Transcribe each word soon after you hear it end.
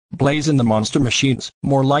Blaze and the Monster Machines,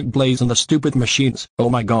 more like Blaze and the Stupid Machines.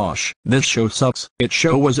 Oh my gosh, this show sucks. Its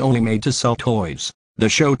show was only made to sell toys. The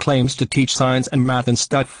show claims to teach science and math and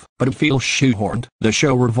stuff, but it feels shoehorned. The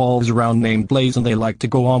show revolves around named Blaze and they like to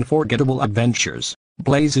go on unforgettable adventures.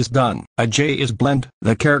 Blaze is done. A J is blend.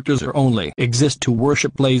 The characters are only exist to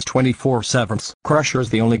worship Blaze 24/7. Crusher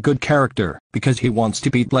is the only good character, because he wants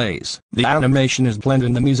to beat Blaze. The animation is blend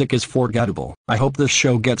and the music is forgettable. I hope this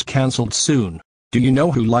show gets cancelled soon. Do you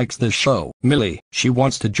know who likes this show? Millie. She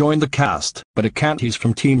wants to join the cast, but it can't. He's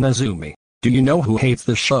from Team Nazumi. Do you know who hates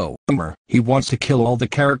this show? Boomer. He wants to kill all the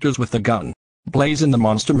characters with a gun. Blaze and the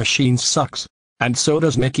Monster Machines sucks. And so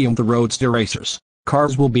does Mickey and the Roadster Racers.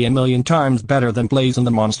 Cars will be a million times better than Blaze and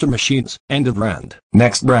the Monster Machines. End of rant.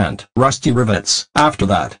 Next rant. Rusty Rivets. After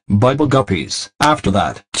that, Bubble Guppies. After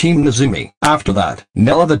that, Team Nazumi. After that,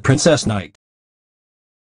 Nella the Princess Knight.